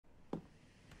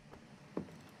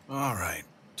All right,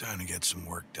 time to get some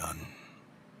work done.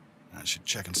 I should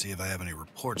check and see if I have any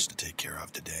reports to take care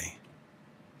of today.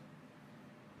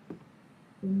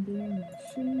 Vending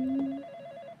machine.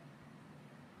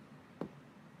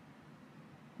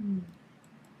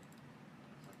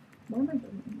 What am I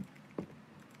doing?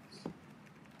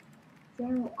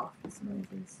 General office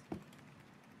noises.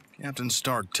 Captain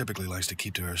Stark typically likes to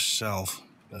keep to herself.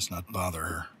 Best not bother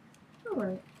her.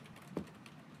 Alright.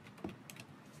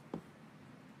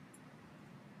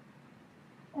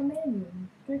 Oh man,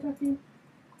 can I talk to you?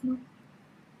 No.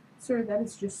 Sir, that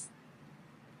is just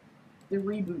the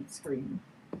reboot screen.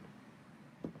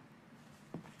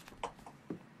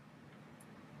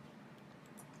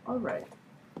 Alright.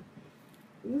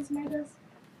 Is this my desk?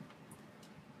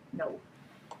 No.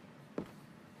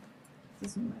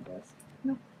 This isn't my desk.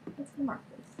 No, that's the Marcus.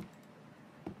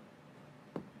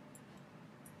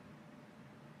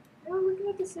 We're looking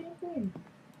at the same thing.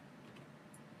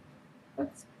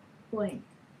 That's blank.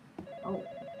 Oh.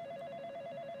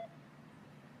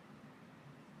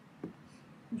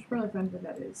 I should probably find what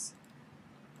that is.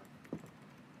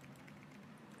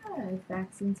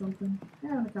 Faxing something.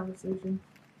 Having a conversation.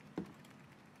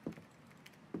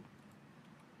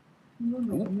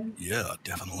 Ooh, yeah,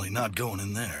 definitely not going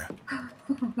in there.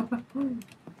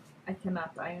 I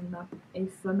cannot. I am not a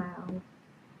female.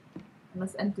 I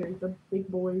must enter the big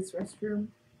boys' restroom.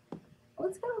 Oh,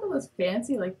 it's got one of those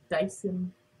fancy, like,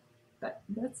 Dyson...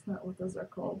 That's not what those are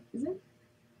called, is it?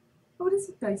 Oh, it is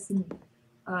a Dyson,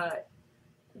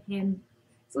 hand...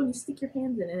 So when you stick your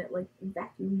hands in it, it, like,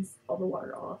 vacuums all the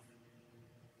water off.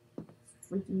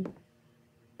 Freaky.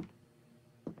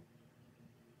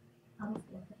 Out of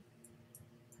water.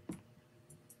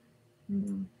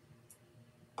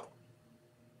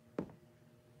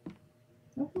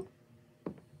 Okay.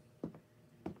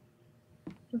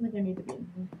 Don't think I need to be in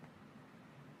here.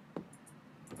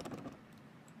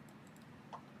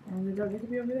 And we don't get to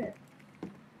be over there.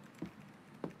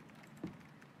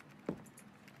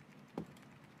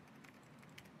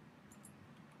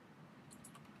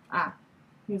 Ah,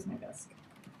 here's my desk.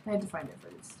 I had to find it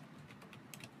first.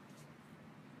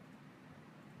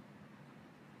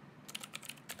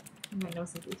 My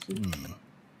nose is itchy.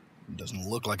 It doesn't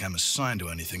look like I'm assigned to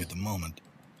anything at the moment.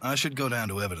 I should go down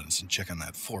to evidence and check on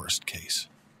that forest case.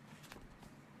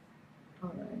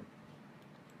 Alright.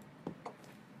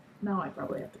 Now I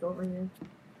probably have to go over here.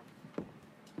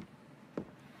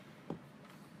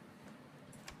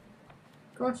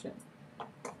 Caution.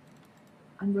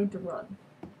 I'm going to run.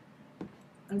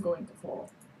 I'm going to fall.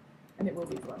 And it will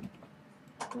be fun.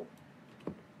 Oh.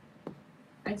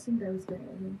 I think I was going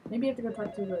over here. Maybe I have to go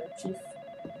talk to the chief.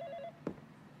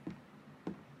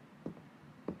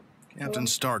 Captain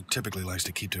Stark typically likes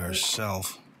to keep to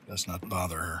herself. Best not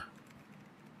bother her.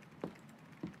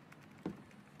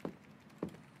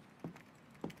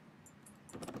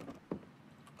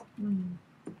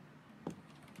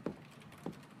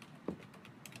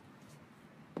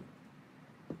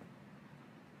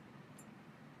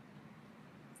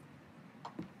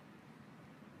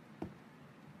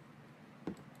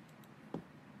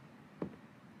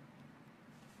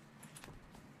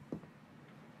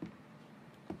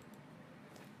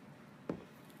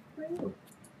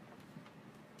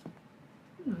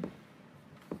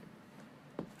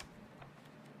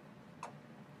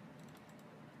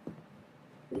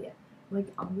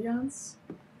 Like ambiance,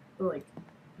 the like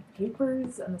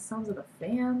papers and the sounds of the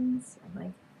fans, and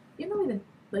like you know the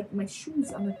like my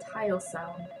shoes on the tile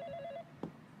sound.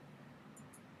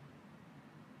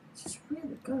 It's just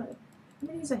really good. I'm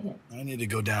gonna use a hint. I need to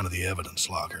go down to the evidence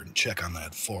locker and check on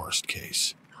that forest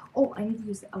case. Oh, I need to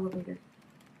use the elevator.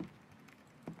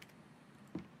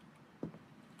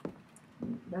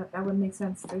 That would make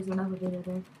sense. There's an elevator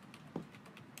there.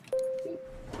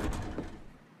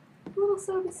 Little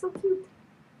sound is so cute.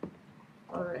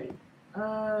 Alright.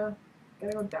 Gotta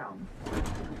go down.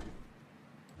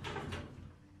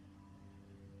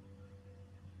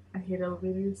 I hate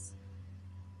elevators.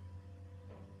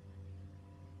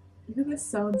 Even the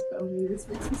sounds of elevators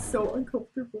makes me so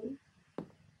uncomfortable.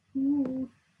 Ooh.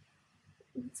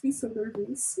 It makes me so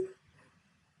nervous.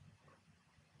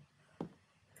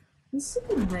 This is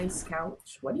a nice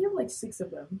couch. Why do you have like 6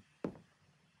 of them?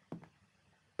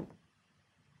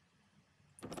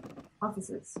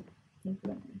 Offices. Can't put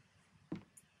them in.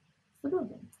 The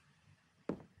building.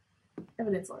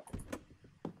 Evidence locker.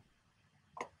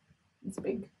 It's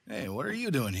big. Hey, what are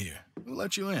you doing here? Who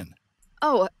let you in?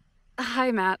 Oh,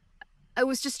 hi, Matt. I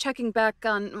was just checking back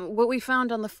on what we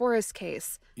found on the forest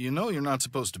case. You know you're not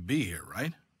supposed to be here,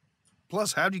 right?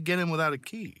 Plus, how'd you get in without a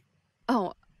key?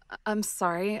 Oh, I'm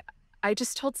sorry. I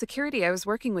just told security I was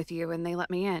working with you and they let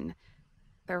me in.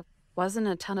 There wasn't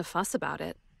a ton of fuss about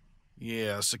it.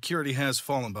 Yeah, security has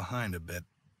fallen behind a bit.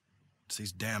 It's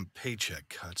these damn paycheck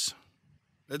cuts.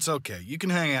 It's okay. You can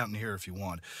hang out in here if you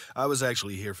want. I was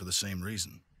actually here for the same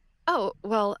reason. Oh,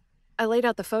 well, I laid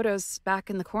out the photos back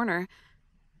in the corner.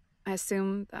 I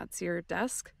assume that's your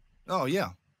desk? Oh, yeah.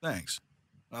 Thanks.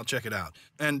 I'll check it out.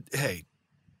 And, hey,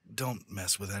 don't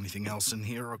mess with anything else in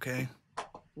here, okay?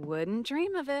 Wouldn't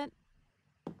dream of it.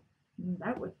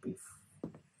 That would be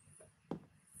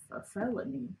a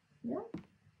felony. Yeah?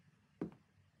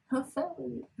 A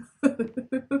felony.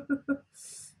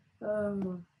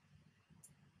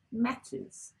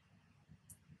 Matches.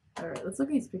 Alright, let's look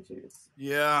at these pictures.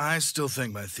 Yeah, I still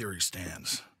think my theory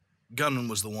stands. Gunman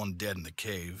was the one dead in the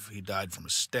cave. He died from a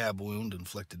stab wound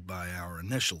inflicted by our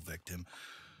initial victim.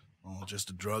 All just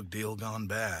a drug deal gone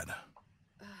bad.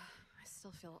 I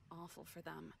still feel awful for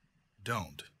them.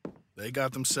 Don't. They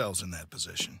got themselves in that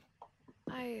position.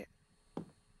 I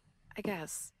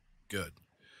guess. Good.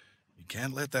 You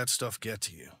can't let that stuff get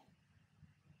to you.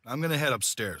 I'm gonna head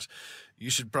upstairs. You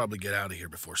should probably get out of here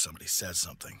before somebody says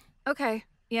something. Okay,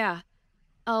 yeah.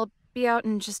 I'll be out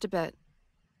in just a bit.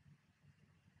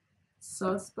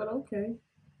 Sus, but okay.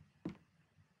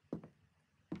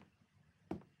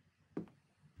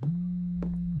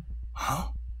 Huh?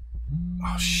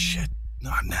 Oh, shit.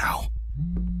 Not now.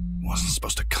 Wasn't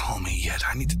supposed to call me yet.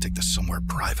 I need to take this somewhere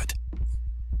private.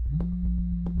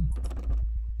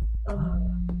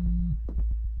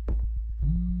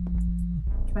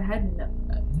 If I hadn't done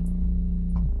that.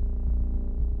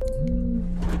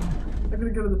 I'm gonna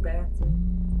go to the bathroom.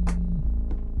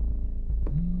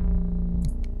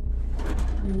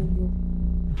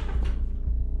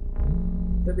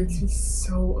 That makes me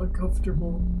so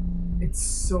uncomfortable. It's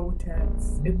so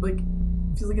tense. It like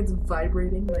feels like it's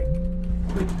vibrating, like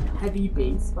heavy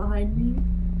bass behind me.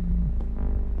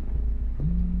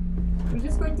 We're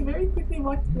just going to very quickly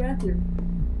walk to the bathroom.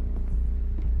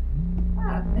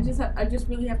 I just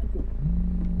really have to poop.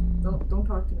 Don't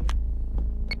talk to me.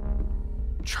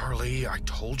 Charlie, I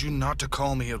told you not to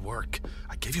call me at work.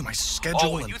 I gave you my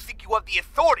schedule and you think you have the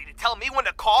authority to tell me when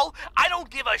to call? I don't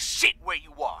give a shit where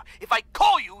you are. If I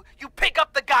call you, you pick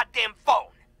up the goddamn phone.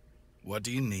 What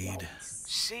do you need?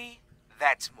 See?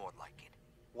 That's more like it.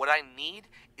 What I need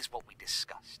is what we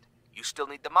discussed. You still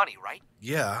need the money, right?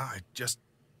 Yeah, I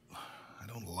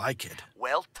don't like it.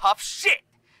 Well, tough shit.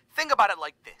 Think about it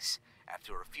like this.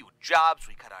 After a few jobs,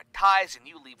 we cut our ties and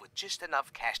you leave with just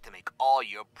enough cash to make all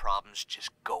your problems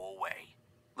just go away.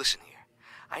 Listen here.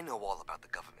 I know all about the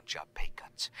government job pay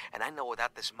cuts, and I know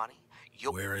without this money,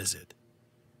 you'll... Where is it?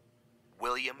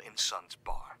 William and Son's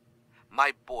bar.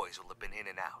 My boys will have been in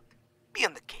and out. Be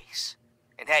on the case.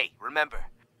 And hey, remember,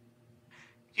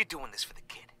 you're doing this for the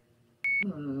kid.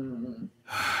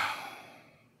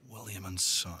 William and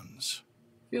Sons.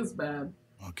 Feels bad.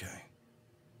 Okay.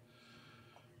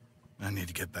 I need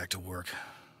to get back to work.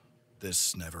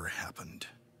 This never happened.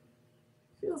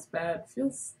 Feels bad.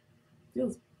 Feels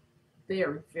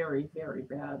very, very, very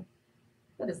bad.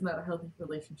 That is not a healthy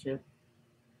relationship.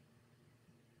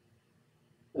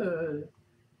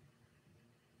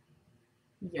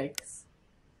 Yikes.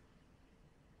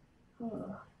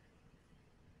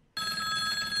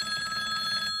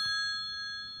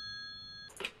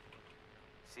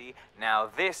 See, now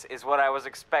this is what I was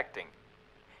expecting.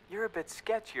 You're a bit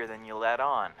sketchier than you let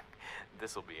on.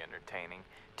 This'll be entertaining.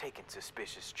 Taking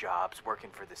suspicious jobs, working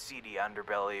for the seedy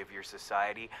underbelly of your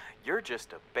society. You're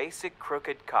just a basic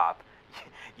crooked cop.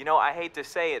 You know, I hate to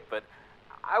say it, but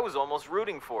I was almost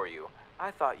rooting for you.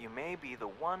 I thought you may be the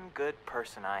one good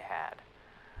person I had.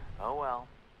 Oh well.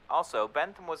 Also,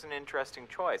 Bentham was an interesting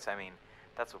choice. I mean,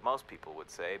 that's what most people would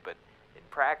say, but in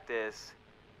practice...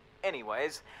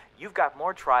 Anyways, you've got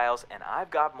more trials and I've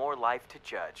got more life to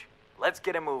judge. Let's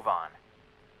get a move on.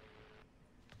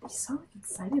 I'm so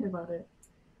excited about it.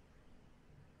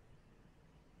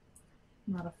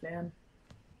 Not a fan.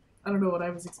 I don't know what I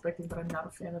was expecting, but I'm not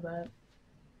a fan of that.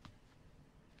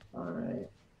 Alright.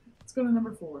 Let's go to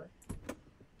number 4.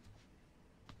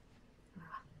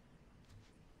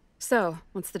 So,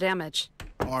 what's the damage?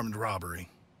 Armed robbery.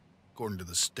 According to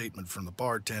the statement from the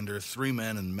bartender, 3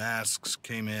 men in masks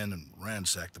came in and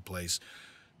ransacked the place.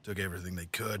 Took everything they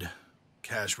could.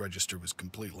 Cash register was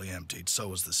completely emptied, so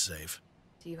was the safe.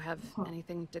 Do you have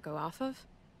anything to go off of?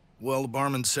 Well, the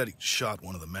barman said he shot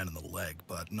one of the men in the leg,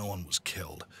 but no one was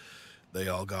killed. They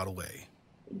all got away.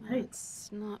 That's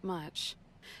not much.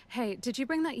 Hey, did you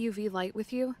bring that UV light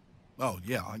with you? Oh,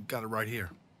 yeah, I got it right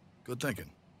here. Good thinking.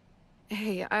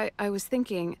 Hey, I was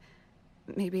thinking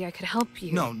maybe I could help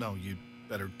you. No, you'd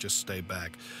Better just stay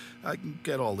back. I can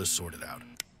get all this sorted out.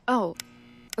 Oh,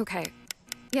 okay.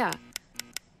 Yeah.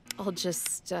 I'll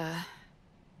just,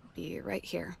 be right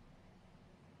here.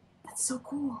 That's so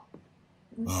cool.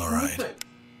 All right.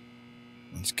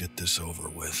 Let's get this over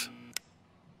with.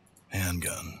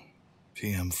 Handgun.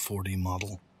 PM40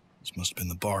 model. This must have been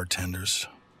the bartender's.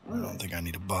 I don't think I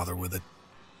need to bother with it.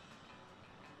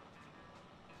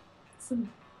 Some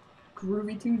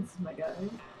groovy tunes, my guy.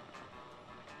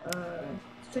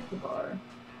 Let's check the bar.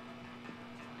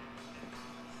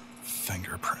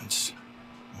 Fingerprints.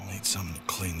 I'll need something to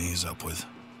clean these up with.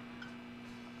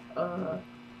 How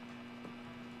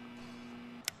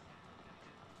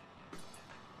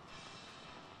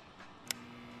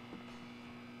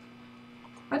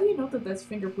do you know that that's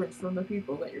fingerprints from the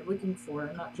people that you're looking for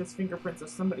and not just fingerprints of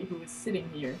somebody who is sitting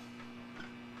here?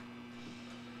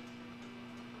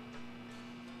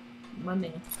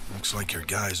 Money. Looks like your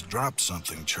guys dropped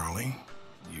something, Charlie.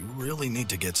 You really need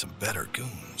to get some better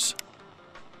goons.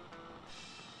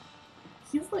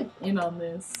 He's like in on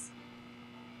this.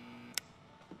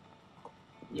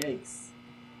 Yikes.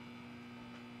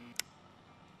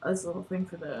 This little thing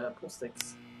for the pool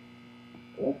sticks.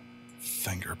 Oh.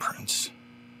 Fingerprints.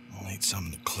 I'll need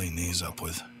something to clean these up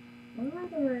with.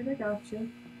 Alright, I got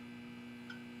you.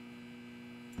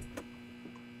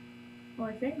 Oh,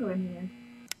 I can't go in here.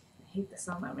 I hate the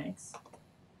sound that makes.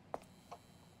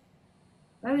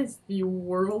 That is the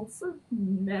world's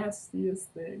nastiest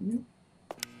thing.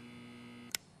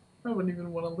 I wouldn't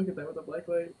even want to look at that with a black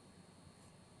light.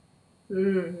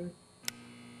 Ugh.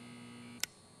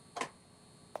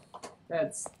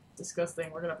 That's disgusting.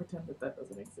 We're gonna pretend that that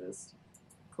doesn't exist.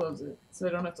 Close it, so I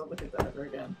don't have to look at that ever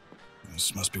again.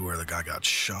 This must be where the guy got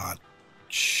shot.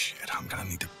 Shit, I'm gonna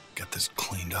need to get this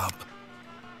cleaned up.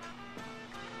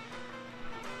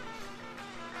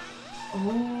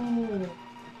 Oh.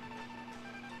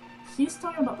 He's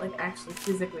talking about, like, actually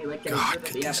physically, like, getting rid God, of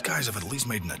could the these evidence. guys have at least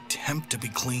made an attempt to be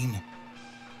clean?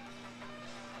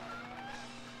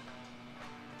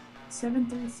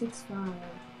 7365.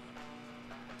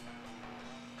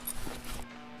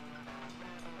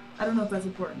 I don't know if that's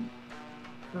important,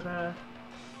 but I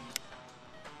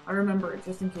remember it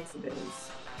just in case it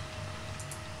is.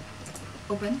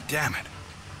 Open. Damn it.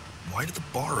 Why did the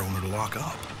bar owner lock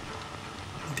up?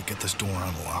 I need to get this door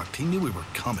unlocked. He knew we were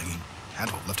coming. He had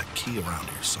to have left a key around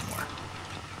here somewhere.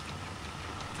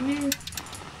 Come here.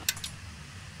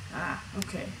 Ah,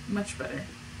 okay. Much better.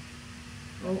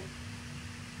 Oh.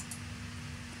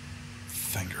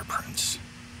 Fingerprints.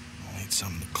 I'll need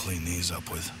something to clean these up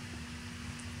with.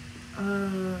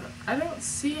 I don't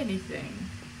see anything.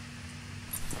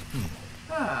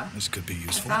 Ah. This could be I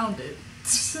useful. found it.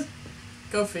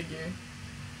 Go figure.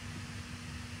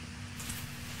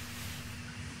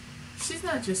 She's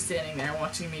not just standing there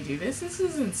watching me do this. This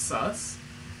isn't sus.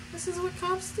 This is what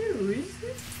cops do.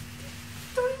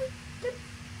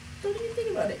 Don't even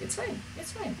think about it. It's fine.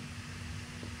 It's fine.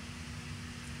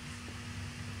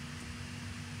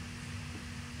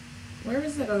 Where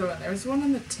is that other one? There was one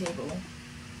on the table.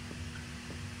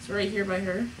 It's right here by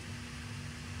her.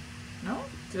 No?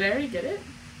 Did I already get it?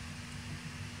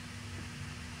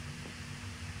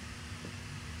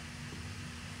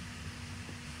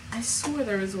 I swore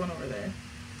there was one over there.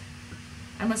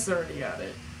 I must have already got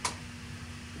it.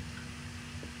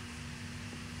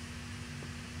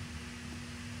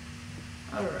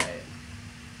 Alright.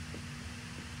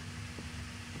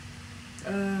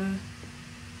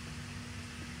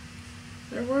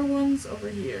 There were ones over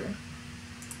here.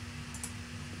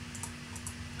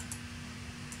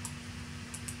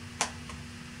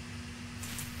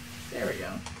 There we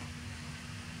go.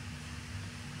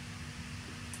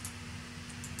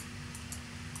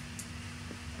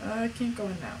 I can't go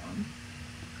in that one.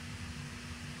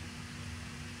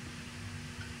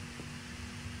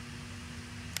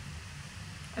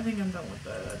 I think I'm done with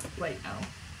the light now.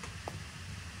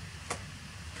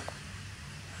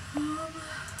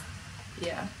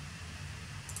 Yeah.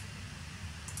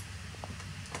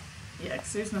 Yeah,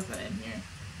 'cause there's nothing in here.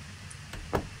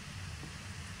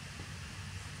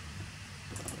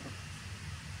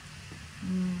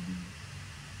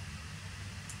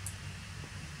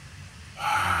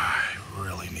 I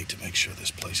really need to make sure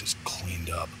this place is cleaned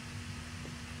up.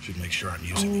 Should make sure I'm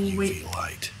using the UV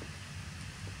light.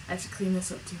 I have to clean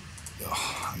this up too.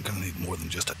 Ugh, I'm gonna need more than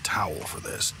just a towel for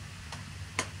this.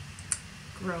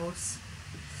 Gross.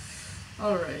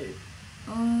 Alright.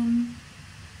 I'm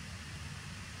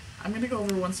gonna go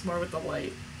over once more with the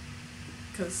light.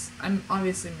 Because I'm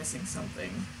obviously missing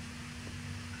something.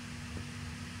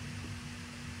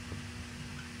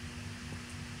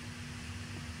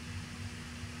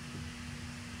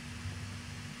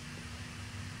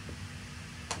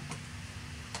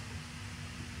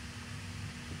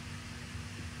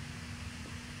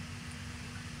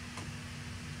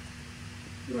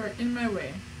 You are in my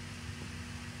way.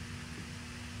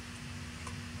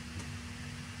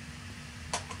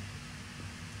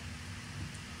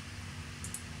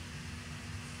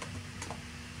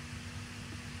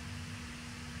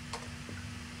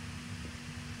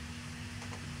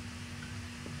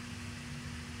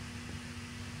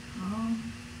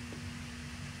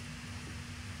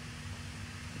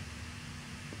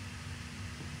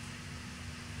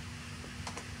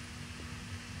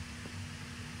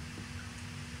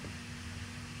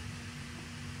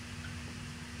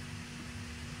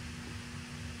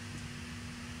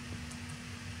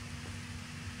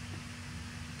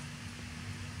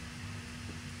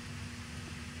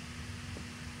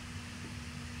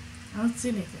 I don't see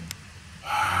anything.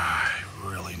 I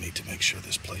really need to make sure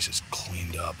this place is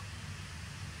cleaned up.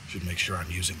 Should make sure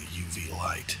I'm using the UV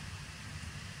light.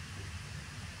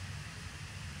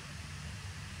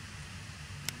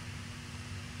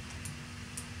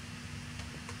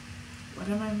 What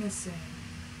am I missing?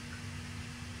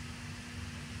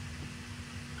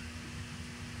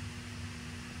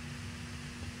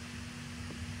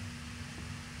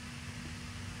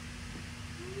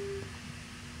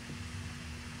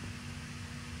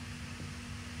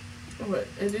 Oh, wait,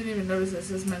 I didn't even notice this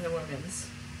says men and women's.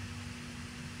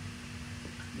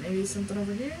 Maybe something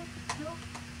over here? No?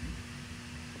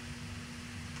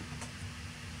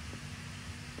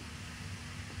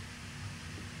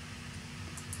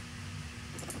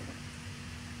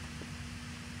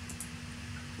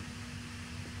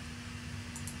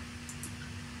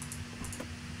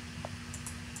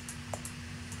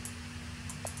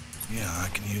 Yeah, I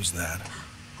can use that.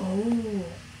 Oh.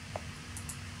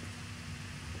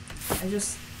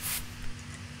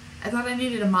 I thought I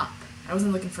needed a mop. I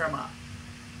wasn't looking for a mop.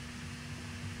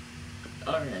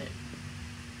 Alright.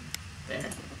 There.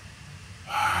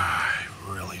 I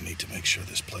really need to make sure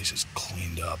this place is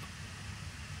cleaned up.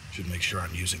 Should make sure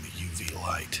I'm using the UV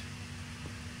light.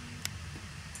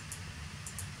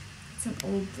 It's an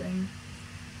old thing.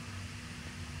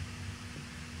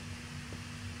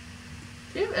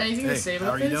 Do you have anything to say about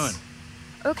how are this? you doing?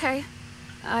 Okay.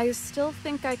 I still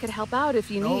think I could help out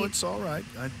if you No, need. it's all right.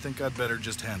 I think I'd better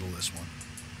just handle this one.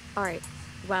 All right.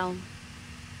 Well,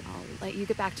 I'll let you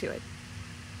get back to it.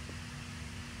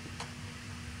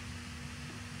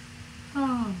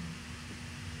 Oh.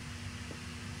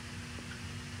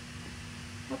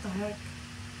 What the heck?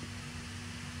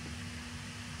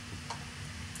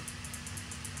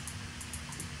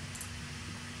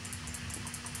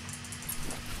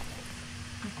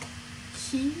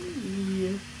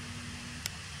 Key.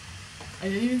 I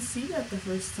didn't even see that the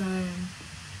first time.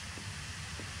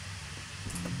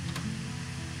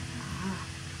 Ah.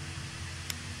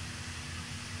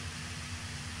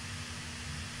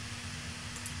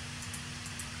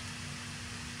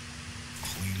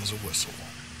 Clean as a whistle.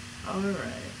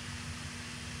 Alright.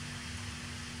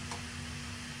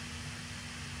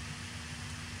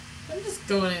 I'm just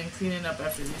going in and cleaning up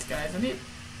after these guys, and it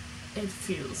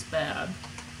feels bad.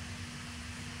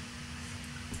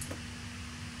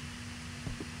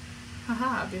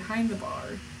 Haha, behind the bar.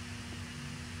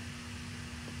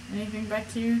 Anything back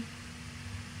here?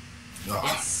 Oh,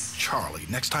 Yes. Charlie,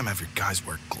 next time have your guys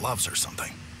wear gloves or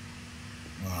something.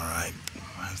 All right,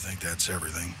 I think that's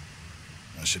everything.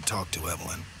 I should talk to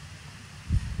Evelyn.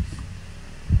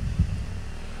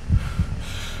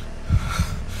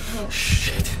 Oh.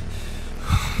 Shit.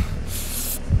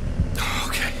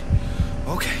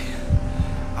 Okay.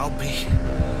 I'll be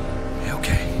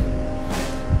okay.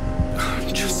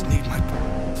 I just need my...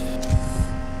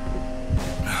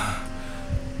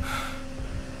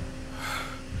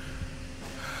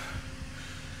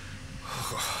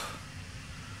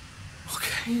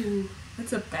 Okay. Ooh,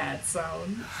 that's a bad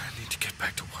sound. I need to get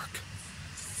back to work.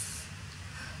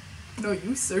 No,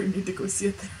 you sir need to go see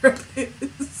a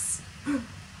therapist.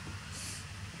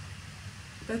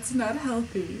 That's not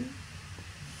healthy.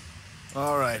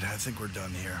 All right, I think we're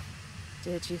done here.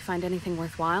 Did you find anything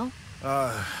worthwhile?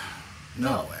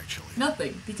 No, actually.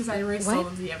 Nothing, because I erased What? all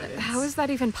of the evidence. How is that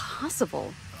even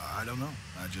possible? I don't know.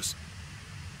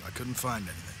 I couldn't find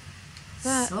anything.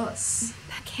 That, Sus.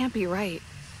 that can't be right.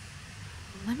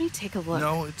 Let me take a look.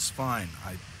 No, it's fine.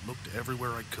 I looked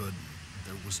everywhere I could.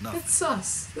 There was nothing. That's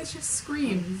sus. That just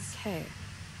screams. Okay.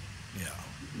 Yeah.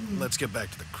 Let's get back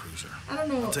to the cruiser. I don't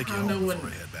know I'll take you how home no one before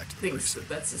I head back to the thinks precinct.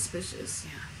 that that's suspicious.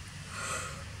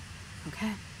 Yeah.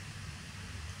 Okay.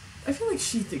 I feel like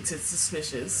she thinks it's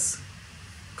suspicious.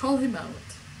 Call him out.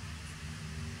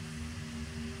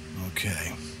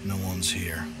 Okay, no one's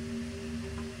here.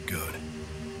 Good.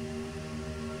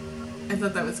 I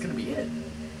thought that was gonna be it.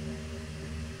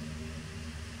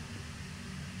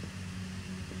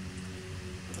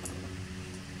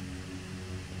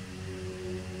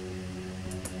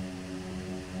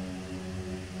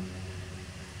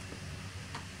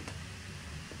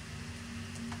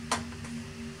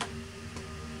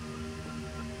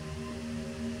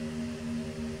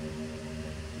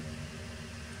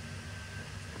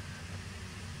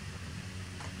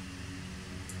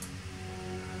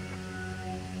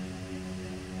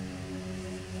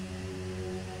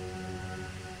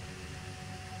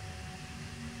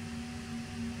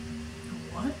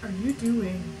 are you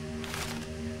doing?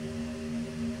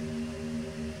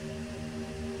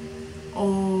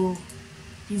 Oh,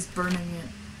 he's burning it.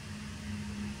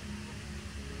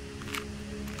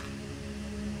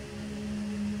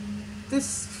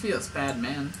 This feels bad,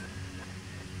 man.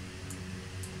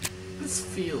 This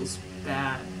feels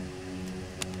bad.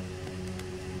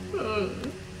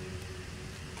 Ugh.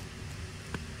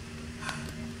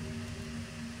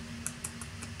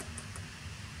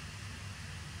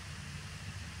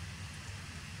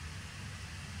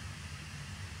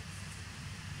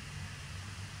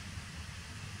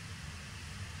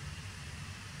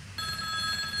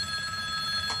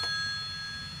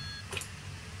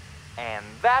 And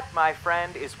that, my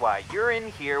friend, is why you're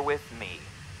in here with me.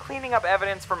 Cleaning up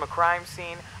evidence from a crime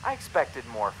scene, I expected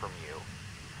more from you.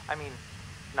 I mean,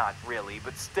 not really,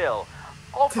 but still.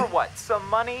 All for what? Some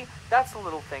money? That's a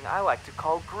little thing I like to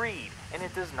call greed, and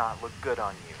it does not look good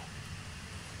on you.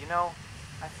 You know,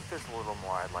 I think there's a little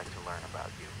more I'd like to learn about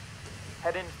you.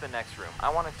 Head into the next room. I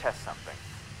want to test something.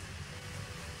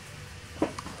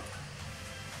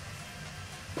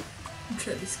 I'm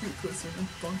trying to scoot closer and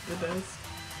bump the desk.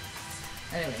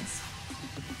 Anyways.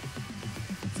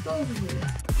 Let's go over here.